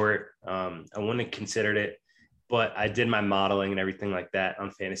too short. I wouldn't have considered it, but I did my modeling and everything like that on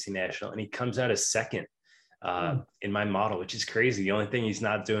Fantasy National, and he comes out as second in my model, which is crazy. The only thing he's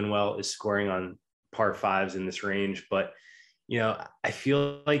not doing well is scoring on par 5s in this range. But, I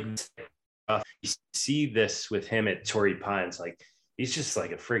feel like you see this with him at Torrey Pines. Like, he's just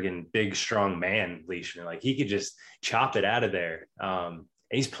like a friggin' big, strong man, Leishman. Like, he could just chop it out of there. And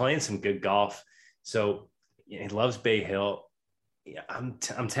he's playing some good golf. So he loves Bay Hill. Yeah, I'm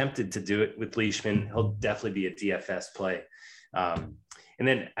tempted to do it with Leishman. He'll definitely be a DFS play. And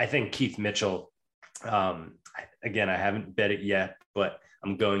then I think Keith Mitchell, again, I haven't bet it yet, but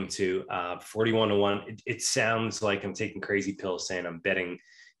I'm going to 41-1. It sounds like I'm taking crazy pills saying I'm betting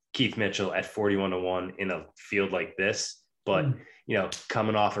Keith Mitchell at 41-1 in a field like this, but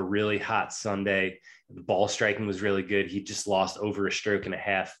coming off a really hot Sunday, the ball striking was really good. He just lost over a stroke and a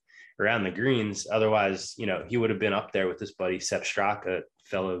half around the greens. Otherwise, he would have been up there with his buddy Sepp Straka,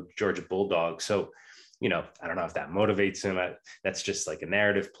 fellow Georgia Bulldog. So, I don't know if that motivates him. That's just like a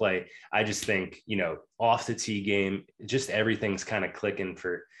narrative play. I just think, off the tee game, just everything's kind of clicking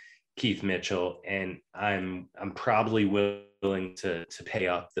for Keith Mitchell. And I'm probably willing to pay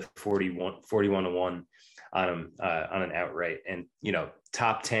up the 41-1 on him on an outright. And,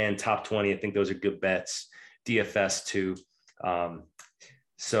 top 10, top 20, I think those are good bets. DFS too.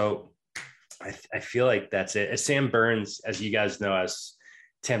 So I feel like that's it. As Sam Burns, as you guys know, I was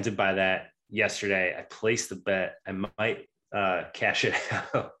tempted by that yesterday. I placed the bet. I might cash it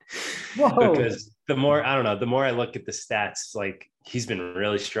out. Whoa. Because the more I look at the stats, like, he's been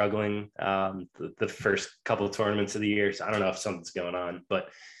really struggling the first couple of tournaments of the year. So I don't know if something's going on, but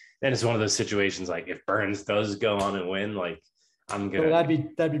then it's one of those situations, like, if Burns does go on and win, like, I'm good. So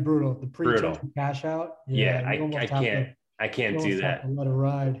that'd be brutal. The pre-tension cash out. Yeah, I can't do that. Let it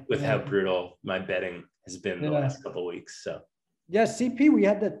ride with how brutal my betting has been the last couple of weeks. So yeah, CP, we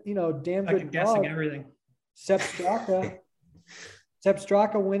had that, damn good guessing everything. Sepp Straka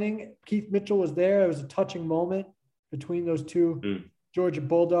winning. Keith Mitchell was there. It was a touching moment between those two Georgia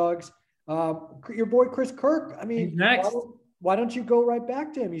Bulldogs. Your boy Chris Kirk. I mean, he's next. Why don't you go right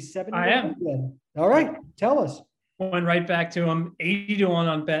back to him? He's 70. I am. Again. All right, tell us. Went right back to him. 80-1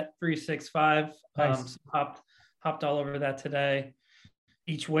 on Bet365. Nice. Hopped all over that today.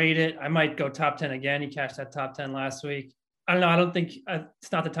 Each weighed it. I might go top 10 again. He cashed that top 10 last week. I don't know. I don't think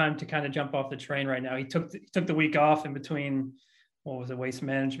it's not the time to kind of jump off the train right now. He took the week off in between. What was it? Waste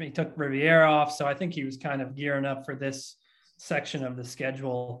management. He took Riviera off. So I think he was kind of gearing up for this section of the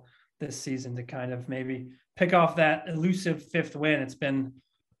schedule this season to kind of maybe pick off that elusive fifth win. It's been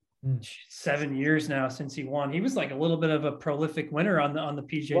 7 years now since he won. He was like a little bit of a prolific winner on the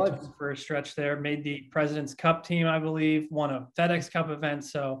PGA Tour for a stretch there. Made the President's Cup team, I believe, won a FedEx Cup event.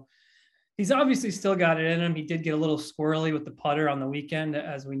 So he's obviously still got it in him. He did get a little squirrely with the putter on the weekend,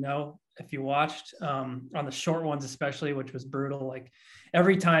 as we know, if you watched, on the short ones especially, which was brutal. Like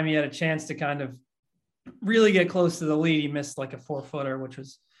every time he had a chance to kind of really get close to the lead, he missed like a 4-footer, which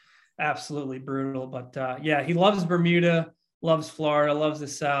was absolutely brutal. But yeah, he loves Bermuda, loves Florida, loves the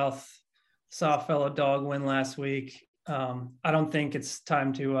South. Saw a fellow dog win last week. I don't think it's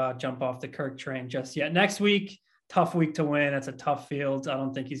time to jump off the Kirk train just yet. Next week, tough week to win. It's a tough field. I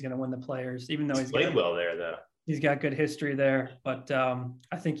don't think he's going to win the Players, even though he's played well there, though. He's got good history there. But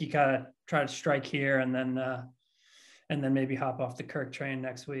I think you gotta try to strike here and then maybe hop off the Kirk train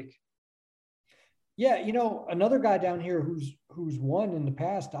next week. Yeah, another guy down here who's won in the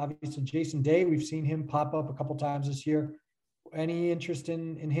past, obviously Jason Day. We've seen him pop up a couple times this year. Any interest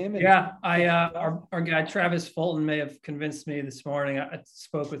in him? Yeah, our guy Travis Fulton may have convinced me this morning. I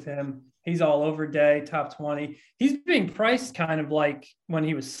spoke with him. He's all over Day, top 20. He's being priced kind of like when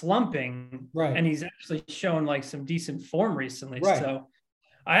he was slumping, right? And he's actually shown like some decent form recently. Right. So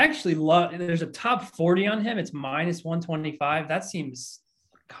I actually love. There's a top 40 on him. It's -125. That seems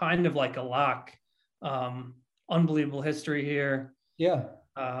kind of like a lock. Unbelievable history here. Yeah.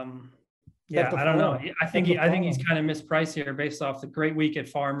 Yeah, I don't know. I think he's kind of mispriced here based off the great week at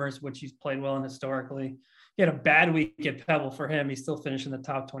Farmers, which he's played well in historically. He had a bad week at Pebble for him. He's still finished in the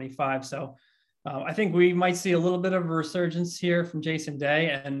top 25. So I think we might see a little bit of a resurgence here from Jason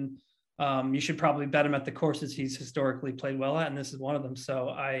Day, and you should probably bet him at the courses he's historically played well at, and this is one of them. So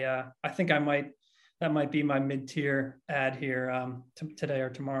I think that might be my mid-tier ad here today or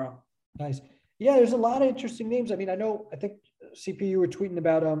tomorrow. Nice. Yeah, there's a lot of interesting names. I mean, I think CP, you were tweeting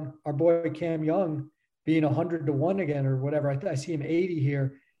about our boy Cam Young being 100-1 again or whatever. I see him 80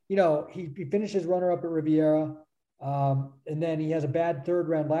 here. He finishes runner up at Riviera, and then he has a bad third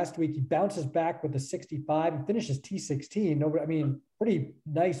round last week. He bounces back with a 65 and finishes T16. Pretty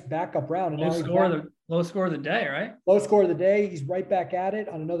nice backup round. And low score of the day, right? Low score of the day. He's right back at it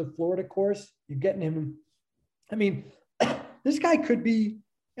on another Florida course. You're getting him. I mean, this guy could be.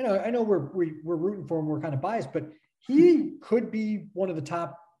 I know we're rooting for him. We're kind of biased, but he could be one of the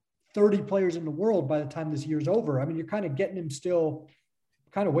top 30 players in the world by the time this year's over. I mean, you're kind of getting him still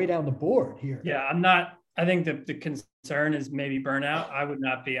kind of way down the board here. Yeah, I think the concern is maybe burnout. I would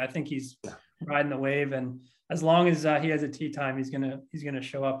not be. I think he's riding the wave, and as long as he has a tee time, he's gonna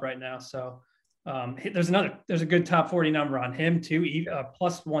show up right now. So there's a good top 40 number on him too,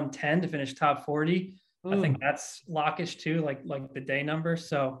 +110 to finish top 40. I think that's lockish too, like the Day number.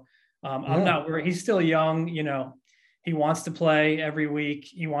 So I'm not worried. He's still young. He wants to play every week.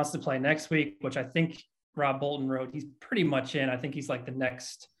 He wants to play next week, which I think Rob Bolton wrote. He's pretty much in. I think he's like the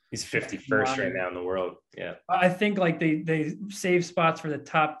next. He's 51st right now in the world. Yeah. I think like they save spots for the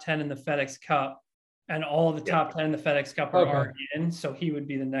top 10 in the FedEx Cup, and all of the top 10 in the FedEx Cup are already in. So he would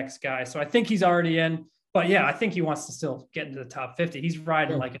be the next guy. So I think he's already in. But yeah, I think he wants to still get into the top 50. He's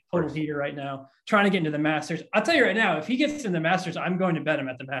riding like a total heater right now, trying to get into the Masters. I'll tell you right now, if he gets in the Masters, I'm going to bet him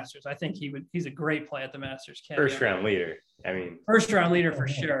at the Masters. I think he's a great play at the Masters. First round leader. First round leader for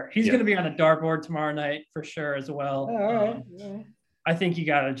sure. He's going to be on the dartboard tomorrow night for sure as well. All right. I think you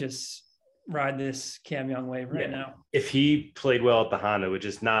got to just ride this Cam Young wave right now. If he played well at the Honda, which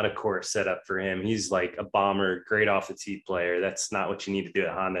is not a course set up for him, he's like a bomber, great off the tee player. That's not what you need to do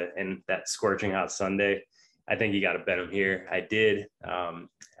at Honda. And that scorching hot Sunday, I think you got to bet him here. I did. I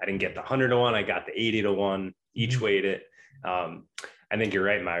didn't get the 100-1. I got the 80-1. Each weighed it. I think you're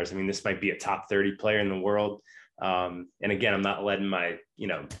right, Myers. This might be a top 30 player in the world. And again, I'm not letting my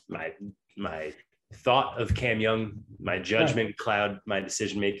thought of Cam Young, my judgment cloud my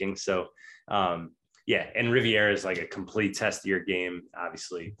decision making. So yeah, and Riviera is like a complete test of your game,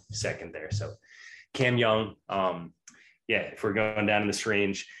 obviously second there. So Cam Young, yeah, if we're going down in this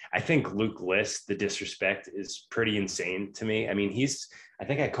range, I think Luke List, the disrespect is pretty insane to me. I mean, I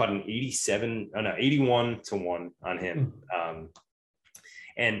think I caught an 81-1 on him.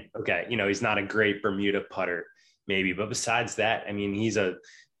 And okay, he's not a great Bermuda putter maybe, but besides that, I mean, he's a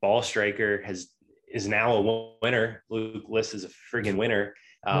ball striker, is now a winner. Luke List is a friggin' winner.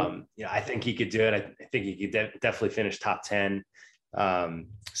 I think he could do it. I think he could definitely finish top 10.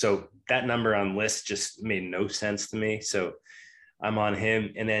 So that number on List just made no sense to me. So I'm on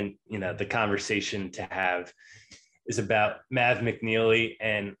him. And then, the conversation to have is about Mav McNeely.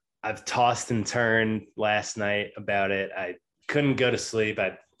 And I've tossed and turned last night about it. I couldn't go to sleep.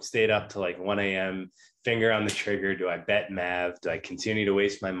 I stayed up to like 1 a.m., finger on the trigger. Do I bet Mav? Do I continue to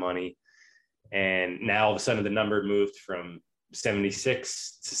waste my money? And now all of a sudden the number moved from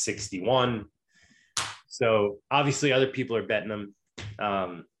 76 to 61. So obviously other people are betting him.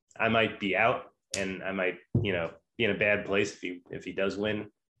 I might be out and I might, be in a bad place if he does win.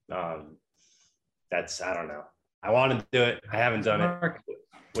 I don't know. I want to do it. I haven't done it.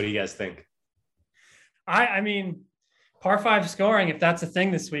 What do you guys think? I mean, par 5 scoring, if that's a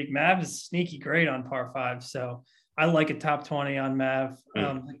thing this week, Mav is sneaky great on par 5. So I like a top 20 on Mav.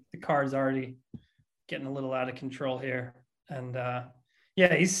 The card's already getting a little out of control here. And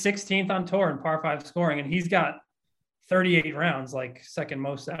he's 16th on tour in par 5 scoring, and he's got 38 rounds, like second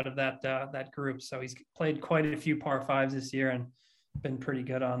most out of that group. So he's played quite a few par 5s this year and been pretty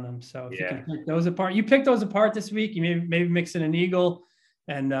good on them. So if you can pick those apart, you pick those apart this week, you maybe mix in an eagle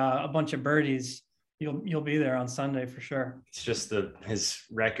and a bunch of birdies. You'll be there on Sunday for sure. It's just his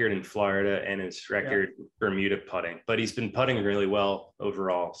record in Florida and his record Bermuda putting, but he's been putting really well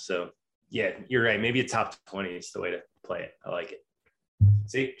overall. So yeah, you're right. Maybe a top 20 is the way to play it. I like it.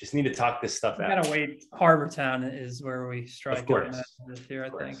 See, just need to talk this stuff out. Gotta wait. Harbour Town is where we strike. Of course. This year, I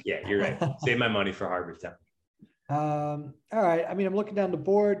think. Yeah, you're right. Save my money for Harbour Town. All right. I mean, I'm looking down the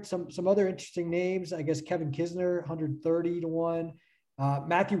board. Some other interesting names. I guess Kevin Kisner, 130-1.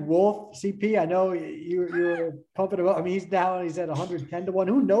 Matthew Wolff, CP. I know you're pumping him up. I mean, he's down. He's at 110-1.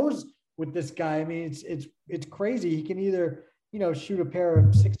 Who knows with this guy? I mean, it's crazy. He can either shoot a pair of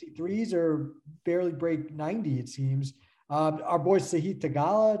 63s or barely break 90. It seems. Our boy Sahith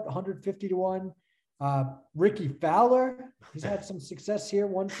Theegala, 150-1. Ricky Fowler, he's had some success here,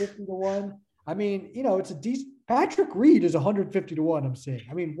 150-1. I mean, it's a decent. Patrick Reed is 150-1. I'm saying.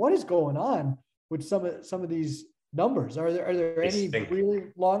 I mean, what is going on with some of these numbers? Are there any really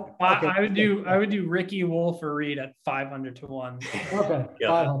long? Okay. I would do Ricky Wolff or Reed at 500-1. Okay,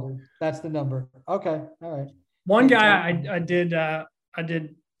 500. That's the number. Okay, all right. One guy I did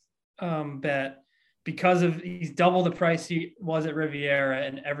bet. Because he's double the price he was at Riviera,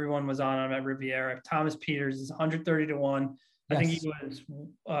 and everyone was on him at Riviera. Thomas Pieters is 130-1. Yes. I think he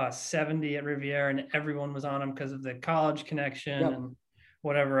was 70 at Riviera, and everyone was on him because of the college connection and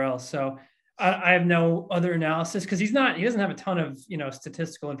whatever else. So I have no other analysis because he doesn't have a ton of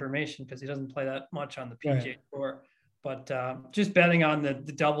statistical information because he doesn't play that much on the PGA Tour. But just betting on the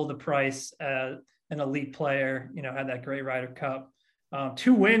double the price, an elite player, had that great Ryder Cup.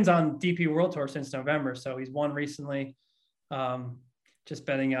 2 wins on DP World Tour since November. So he's won recently. Just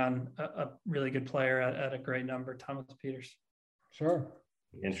betting on a really good player at a great number, Thomas Pieters. Sure.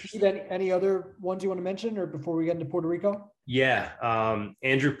 Interesting. Any other ones you want to mention or before we get into Puerto Rico? Yeah.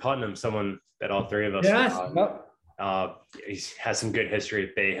 Andrew Putnam, someone that all three of us. Yes. He has some good history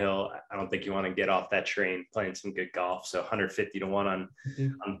at Bay Hill. I don't think you want to get off that train, playing some good golf. So 150-1 on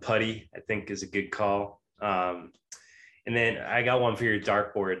Putty, I think is a good call. And then I got one for your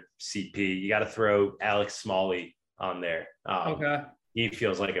dartboard, CP. You got to throw Alex Smalley on there. Okay. He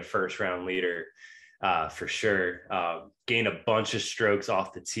feels like a first-round leader for sure. Gained a bunch of strokes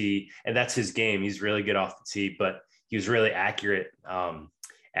off the tee, and that's his game. He's really good off the tee, but he was really accurate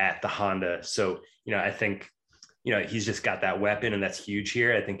at the Honda. So, I think, he's just got that weapon, and that's huge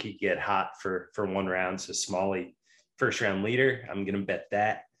here. I think he could get hot for one round. So Smalley, first-round leader. I'm going to bet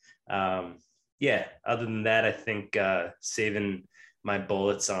that. Other than that, I think saving my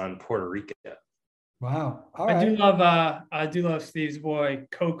bullets on Puerto Rico. Wow. All right. I do love Steve's boy,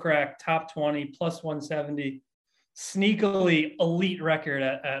 Kokrak, top 20, plus 170, sneakily elite record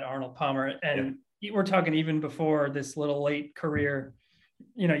at Arnold Palmer. And we're talking even before this little late career.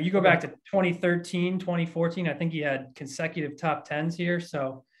 You go back to 2013, 2014, I think he had consecutive top 10s here.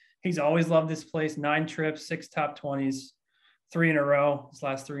 So he's always loved this place, 9 trips, 6 top 20s. 3 in a row, his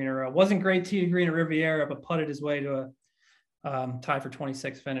last 3 in a row. Wasn't great tee to green at Riviera, but putted his way to a tie for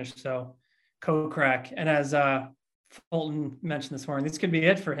 26 finish. So Kokrak. And as Fulton mentioned this morning, this could be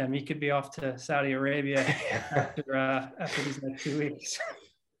it for him. He could be off to Saudi Arabia after these next 2 weeks.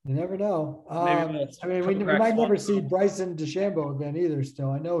 You never know. I mean, we might never see Bryson DeChambeau again either.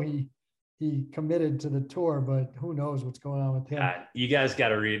 Still, I know he committed to the tour, but who knows what's going on with him. You guys got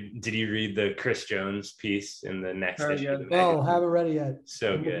to read. Did you read the Chris Jones piece in the next issue? No, haven't read it yet.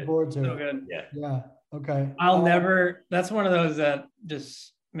 So good. So good. Yeah. Okay. I'll never. That's one of those that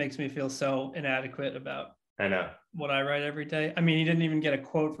just makes me feel so inadequate about. I know what I write every day. I mean, he didn't even get a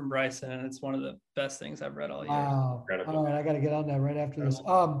quote from Bryson, and it's one of the best things I've read all year. Wow. Incredible. All right, I got to get on that right after this.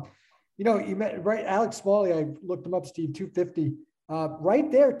 You met right, Alex Smalley. I looked him up, Steve. 250.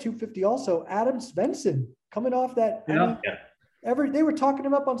 Right there, 250. Also, Adam Svensson coming off that. Yeah. They were talking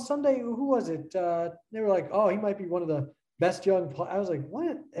him up on Sunday. Who was it? They were like, "Oh, he might be one of the best young." I was like,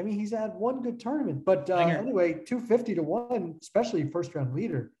 "What?" I mean, he's had one good tournament, but anyway, 250 to 1, especially first round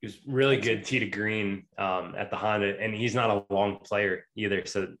leader. He was really good tee to green at the Honda, and he's not a long player either.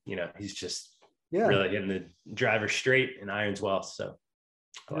 So he's just really hitting the driver straight and irons well. So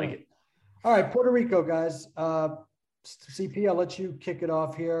I like it. All right, Puerto Rico guys. CP, I'll let you kick it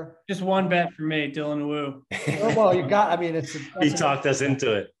off here. Just one bet for me, Dylan Wu. Well, you got. I mean, he talked us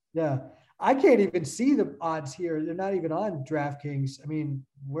into it. Yeah. I can't even see the odds here. They're not even on DraftKings. I mean,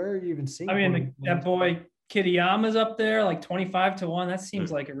 where are you even seeing? I mean, that boy Kitayama's up there, like 25 to 1. That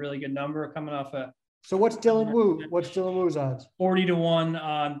seems like a really good number coming off a. So what's Dylan Wu? What's Dylan Wu's odds? 40 to 1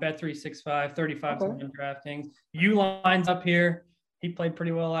 on Bet365, 35 to 1 on DraftKings. Uline's up here. He played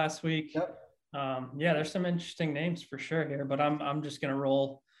pretty well last week. Yep. There's some interesting names for sure here, but I'm just gonna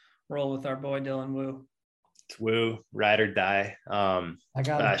roll with our boy Dylan Wu. Woo, ride or die.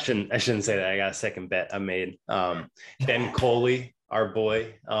 I shouldn't say that. I got a second bet I made. Ben Coley, our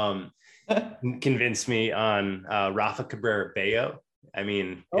boy, convinced me on Rafa Cabrera Bello. I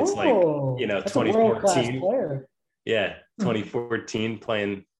mean, it's 2014. Yeah, 2014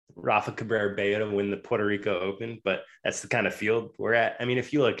 playing Rafa Cabrera Bello to win the Puerto Rico Open, but that's the kind of field we're at. I mean,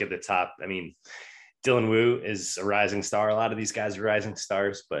 if you look at the top, I mean, Dylan Wu is a rising star. A lot of these guys are rising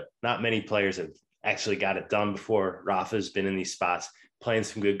stars, but not many players have actually got it done before. Rafa's been in these spots, playing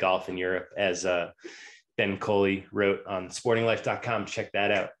some good golf in Europe, as Ben Coley wrote on sportinglife.com. Check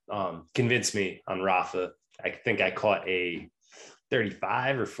that out. Convinced me on Rafa. I think I caught a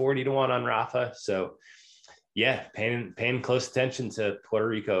 35 or 40 to 1 on Rafa. So yeah, paying close attention to Puerto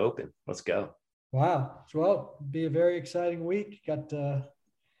Rico Open. Let's go. Wow. Well, it'll be a very exciting week. Got 2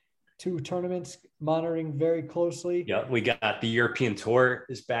 tournaments monitoring very closely. Yeah, we got the European Tour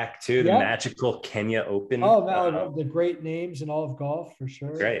is back too. The magical Kenya Open. Oh, no, the great names in all of golf for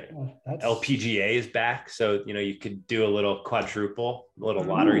sure. Great. LPGA is back, so you could do a little quadruple, a little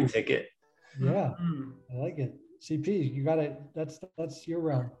lottery ticket. Yeah, I like it. CP, you got it. That's your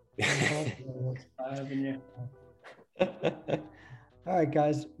realm. All right,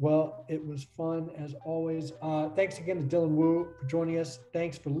 guys. Well, it was fun as always. Thanks again to Dylan Wu for joining us.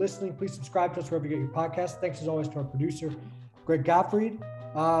 Thanks for listening. Please subscribe to us wherever you get your podcast. Thanks as always to our producer, Greg Gottfried.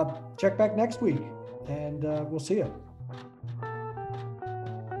 Check back next week, and we'll see you.